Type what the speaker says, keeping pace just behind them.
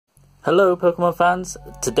Hello Pokemon fans,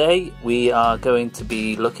 today we are going to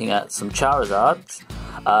be looking at some Charizards.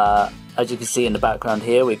 As you can see in the background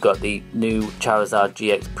here, we've got the new Charizard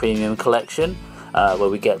GX Premium Collection, where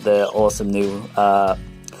we get the awesome new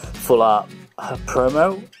full art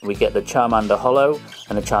promo. We get the Charmander Holo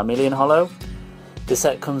and the Charmeleon Holo. The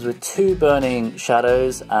set comes with 2 Burning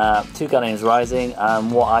Shadows, 2 Guardians Rising,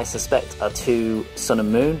 and what I suspect are 2 Sun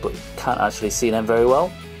and Moon, but you can't actually see them very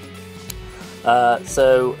well.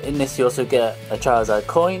 So in this you also get a Charizard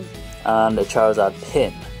coin and a Charizard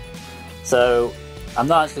pin. So I'm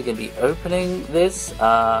not actually going to be opening this.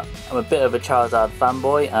 I'm a bit of a Charizard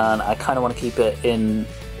fanboy and I kind of want to keep it in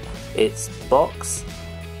its box.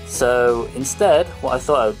 So instead what I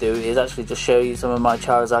thought I would do is actually just show you some of my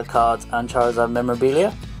Charizard cards and Charizard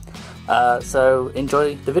memorabilia. So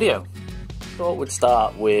enjoy the video. I thought we'd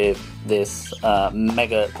start with this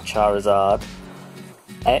Mega Charizard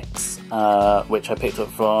X, which I picked up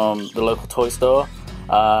from the local toy store.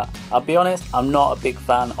 I'll be honest, I'm not a big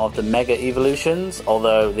fan of the Mega Evolutions,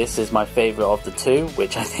 although this is my favourite of the 2,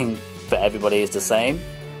 which I think for everybody is the same.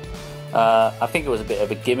 I think it was a bit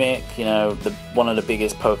of a gimmick, you know, one of the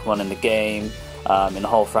biggest Pokemon in the game, in the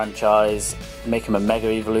whole franchise, make him a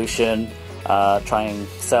Mega Evolution, try and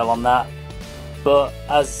sell on that. But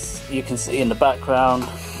as you can see in the background,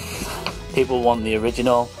 people want the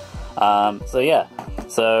original, so yeah.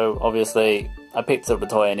 So obviously I picked up the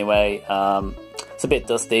toy anyway. It's a bit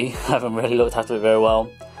dusty, I haven't really looked after it very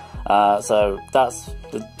well. So that's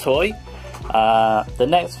the toy. The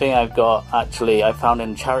next thing I've got, actually I found in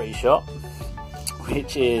a charity shop,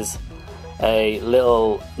 which is a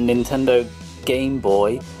little Nintendo Game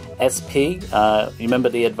Boy SP. You remember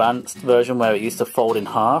the advanced version where it used to fold in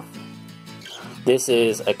half? This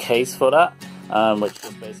is a case for that, which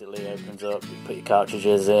just basically opens up, you put your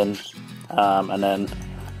cartridges in, and then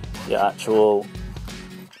your actual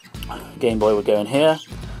Game Boy would go in here,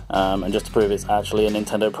 and just to prove it's actually a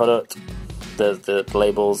Nintendo product, there's the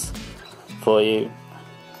labels for you.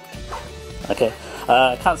 Okay,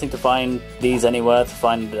 I can't seem to find these anywhere to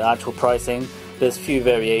find the actual pricing. There's a few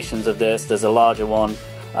variations of this. There's a larger one,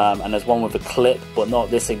 and there's one with a clip, but not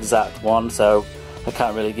this exact one, so I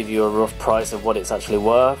can't really give you a rough price of what it's actually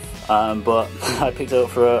worth, but I picked it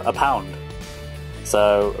up for £1.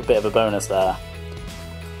 So a bit of a bonus there.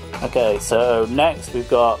 Okay, so next we've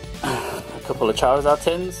got a couple of Charizard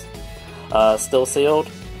tins, still sealed.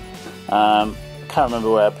 Can't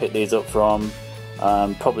remember where I picked these up from,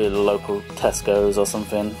 probably the local Tesco's or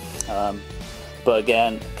something. But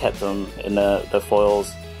again, kept them in the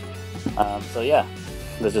foils. So yeah,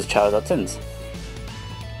 they're just Charizard tins.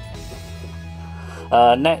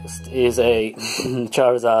 Next is a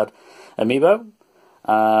Charizard amiibo.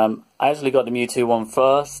 I actually got the Mewtwo one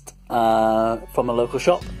first from a local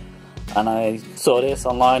shop, and I saw this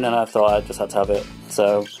online and I thought I just had to have it.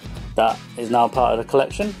 So that is now part of the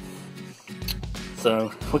collection.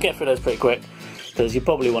 So we'll get through those pretty quick because you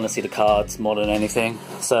probably want to see the cards more than anything.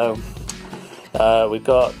 So we've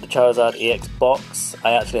got the Charizard EX box.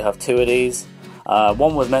 I actually have 2 of these.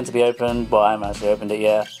 One was meant to be opened, but I haven't actually opened it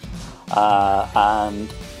yet.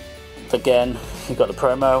 And again, you've got the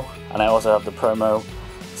promo, and I also have the promo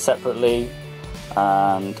separately,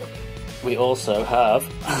 and we also have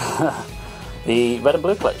the Red and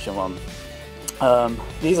Blue collection one.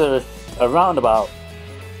 These are around about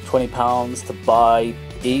 £20 to buy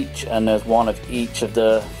each, and there's one of each of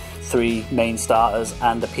the 3 main starters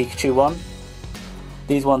and the Pikachu one.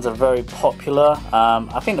 These ones are very popular.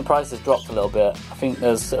 I think the price has dropped a little bit. I think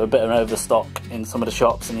there's a bit of an overstock in some of the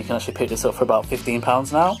shops, and you can actually pick this up for about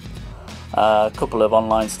 £15 now. A couple of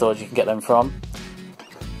online stores you can get them from.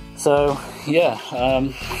 So yeah,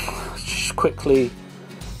 just quickly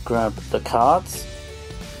grab the cards.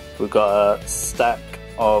 We've got a stack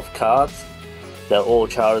of cards. They're all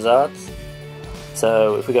Charizards.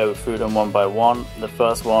 So if we go through them one by one, the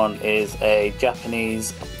first one is a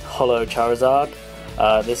Japanese holo Charizard.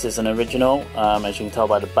 This is an original, as you can tell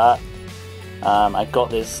by the back. I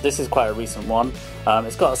got this is quite a recent one.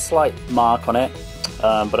 It's got a slight mark on it,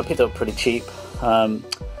 but I picked it up pretty cheap.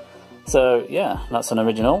 So yeah, that's an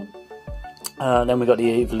original. Then we got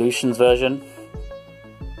the Evolutions version.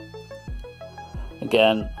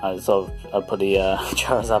 Again, I put the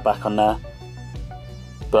Charizard back on there,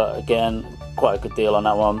 but again, quite a good deal on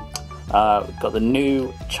that one. We've got the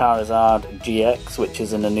new Charizard GX, which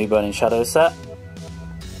is in the new Burning Shadow set.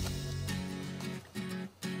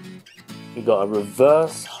 We've got a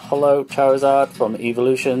reverse holo Charizard from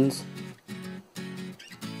Evolutions,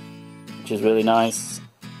 which is really nice.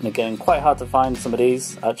 And again, quite hard to find some of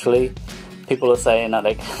these actually. People are saying that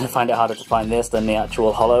they find it harder to find this than the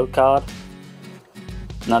actual holo card.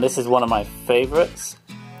 Now this is one of my favorites.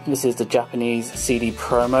 This is the Japanese CD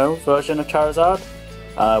promo version of Charizard,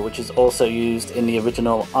 which is also used in the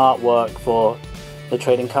original artwork for the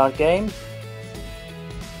trading card game.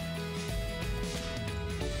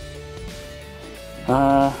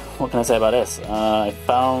 What can I say about this? I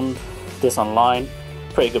found this online,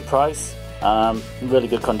 pretty good price, really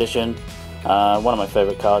good condition. One of my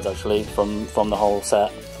favourite cards actually from the whole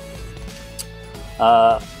set.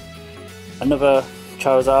 Another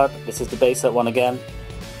Charizard. This is the base set one again,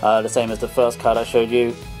 the same as the first card I showed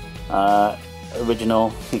you.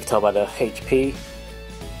 Original, you can tell by the HP.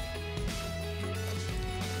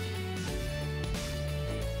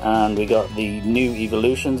 And we got the new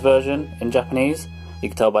Evolutions version in Japanese. You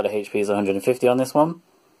can tell by the HP is 150 on this one.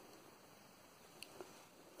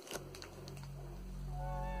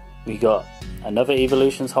 We got another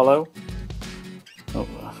Evolutions holo. Oh,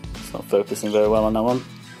 it's not focusing very well on that one.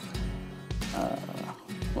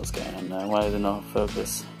 What's going on now? Why is it not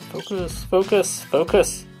focus? Focus, focus,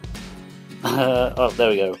 focus! Oh, there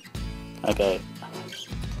we go. Okay.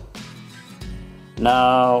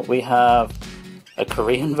 Now we have a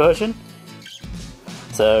Korean version.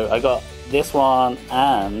 So I got this one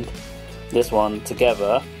and this one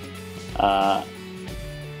together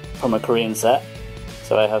from a Korean set.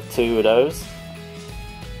 So I have two of those.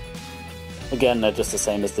 Again, they're just the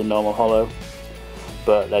same as the normal holo,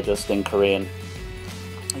 but they're just in Korean.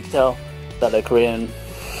 You can tell that they're Korean.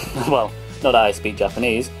 Well, not that I speak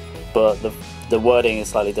Japanese, but the wording is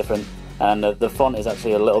slightly different, and the font is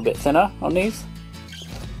actually a little bit thinner on these.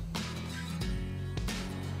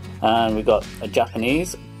 And we got a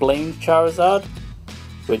Japanese Blame Charizard,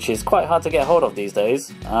 which is quite hard to get hold of these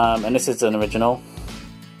days, and this is an original.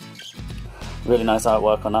 Really nice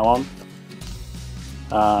artwork on that one.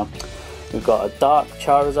 We've got a Dark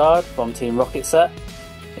Charizard from Team Rocket set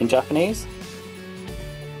in Japanese.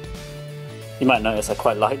 You might notice I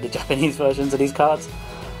quite like the Japanese versions of these cards.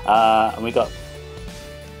 And we got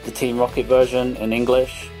the Team Rocket version in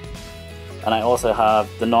English. And I also have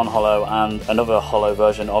the non-holo and another holo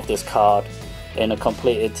version of this card in a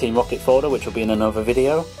completed Team Rocket folder, which will be in another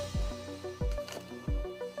video.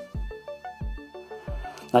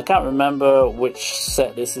 I can't remember which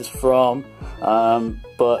set this is from,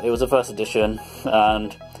 but it was a first edition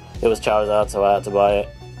and it was Charizard, so I had to buy it.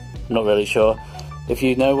 I'm not really sure. If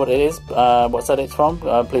you know what it is, what set it's from,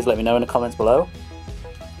 please let me know in the comments below.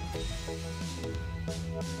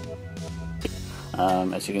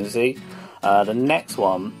 As you can see, the next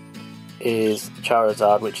one is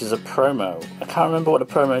Charizard, which is a promo. I can't remember what the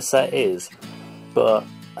promo set is, but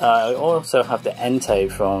I also have the Entei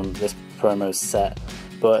from this promo set.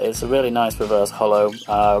 But it's a really nice reverse holo.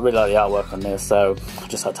 I really like the artwork on this, so I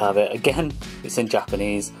just had to have it. Again, it's in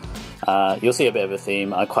Japanese. You'll see a bit of a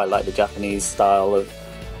theme. I quite like the Japanese style of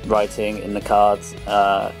writing in the cards.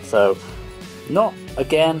 So, no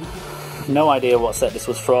idea what set this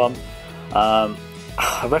was from.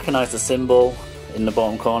 I recognise the symbol in the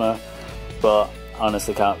bottom corner, but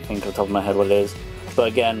honestly can't think off the top of my head what it is. But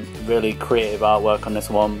again, really creative artwork on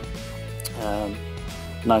this one.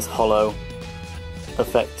 Nice holo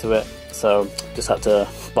effect to it, so just had to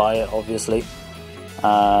buy it, obviously.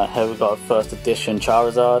 Here we've got a first edition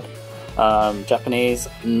Charizard, Japanese.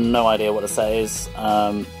 No idea what the set is.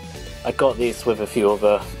 I got these with a few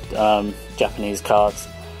other Japanese cards,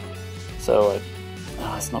 so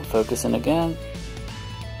it's not focusing again.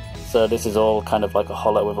 So this is all kind of like a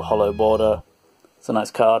holo with a holo border. It's a nice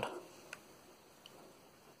card.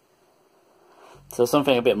 So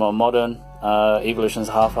something a bit more modern. Evolution's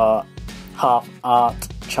half art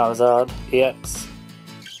Charizard EX.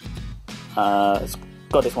 It's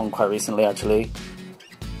got this one quite recently actually.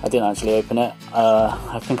 I didn't actually open it.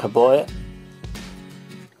 I think I bought it.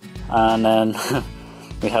 And then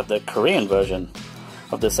we have the Korean version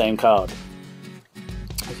of the same card.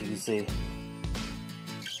 As you can see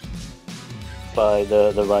by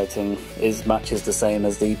the writing matches the same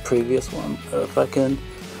as the previous one. If I can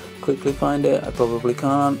quickly find it, I probably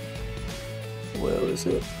can't. Where is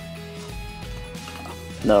it?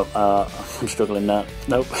 No, I'm struggling now.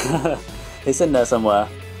 Nope. It's in there somewhere.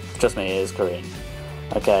 Trust me, it is Korean.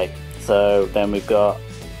 Okay, so then we've got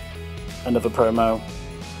another promo.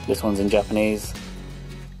 This one's in Japanese.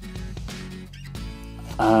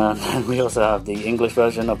 And we also have the English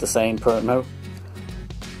version of the same promo.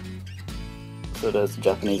 So there's the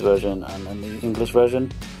Japanese version and then the English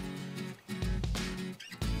version.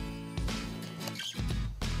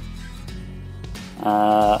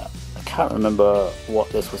 I can't remember what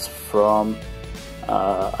this was from.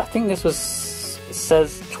 I think this was, it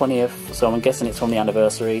says 20th, so I'm guessing it's from the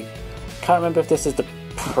anniversary. Can't remember if this is the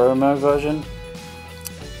promo version.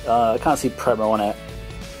 I can't see promo on it.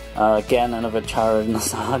 Again, another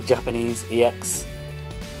Charizard Japanese EX.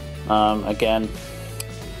 Again,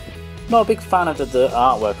 not a big fan of the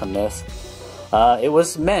artwork on this. It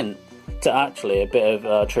was meant to actually, a bit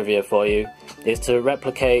of trivia for you, is to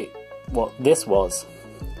replicate what this was,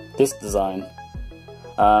 this design,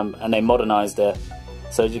 and they modernized it.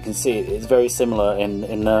 So as you can see, it's very similar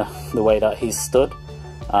in the way that he stood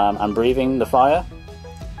and breathing the fire,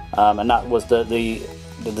 and that was the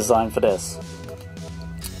design for this.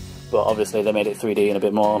 But obviously they made it 3D and a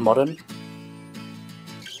bit more modern.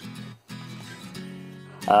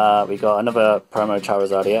 We got another promo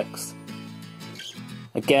Charizard EX.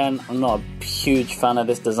 Again, I'm not a huge fan of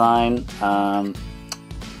this design,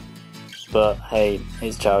 but hey,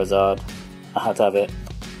 it's Charizard, I had to have it.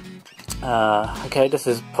 Okay, this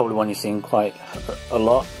is probably one you've seen quite a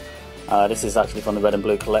lot. This is actually from the Red and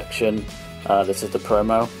Blue collection. This is the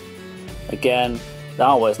promo. Again, the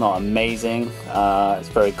artwork is not amazing. It's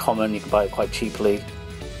very common, you can buy it quite cheaply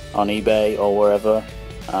on eBay or wherever,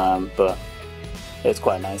 but it's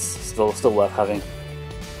quite nice, still worth having.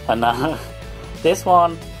 And this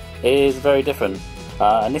one is very different,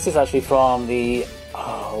 and this is actually from the,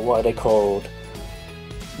 what are they called?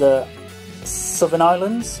 The Southern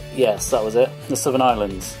Islands? Yes, that was it, the Southern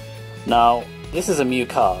Islands. Now, this is a Mew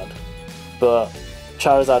card, but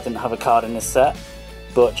Charizard didn't have a card in this set,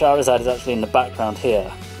 but Charizard is actually in the background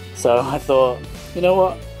here. So I thought, you know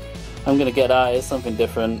what, I'm going to get that, it's something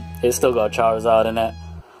different, it's still got a Charizard in it,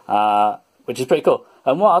 which is pretty cool.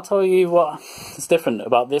 And what I'll tell you what is different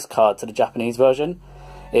about this card to the Japanese version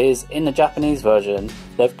is, in the Japanese version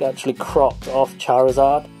they've actually cropped off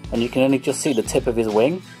Charizard and you can only just see the tip of his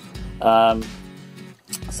wing.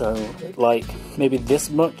 So like maybe this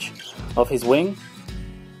much of his wing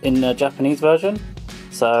in the Japanese version.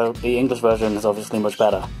 So the English version is obviously much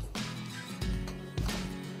better.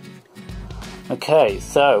 Okay,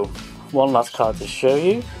 so one last card to show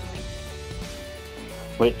you,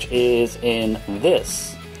 which is in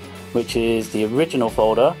this, which is the original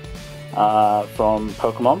folder from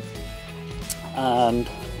Pokemon, and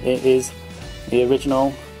it is the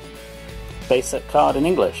original base set card in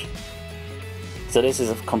English. So this is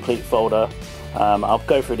a complete folder. I'll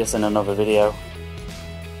go through this in another video,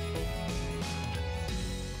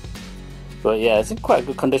 but yeah, it's in quite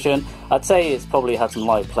good condition. I'd say it's probably had some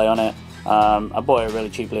light play on it. I bought it really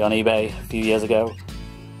cheaply on eBay a few years ago,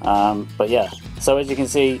 but yeah. So as you can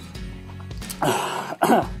see,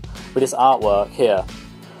 with this artwork here,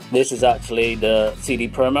 this is actually the CD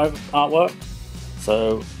promo artwork.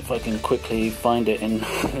 So if I can quickly find it in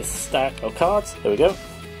this stack of cards, there we go.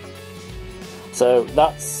 So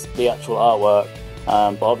that's the actual artwork,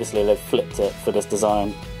 but obviously they've flipped it for this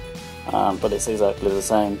design, but it's exactly the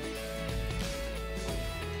same.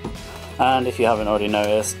 And if you haven't already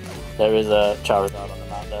noticed, there is a Charizard on the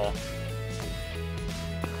map there.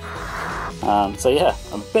 So yeah,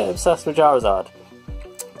 I'm a bit obsessed with Charizard.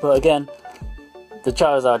 But again, the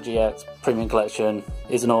Charizard GX Premium Collection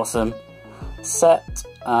is an awesome set.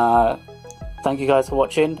 Thank you guys for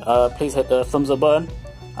watching. Please hit the thumbs up button,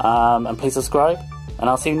 and please subscribe, and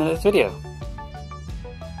I'll see you in the next video.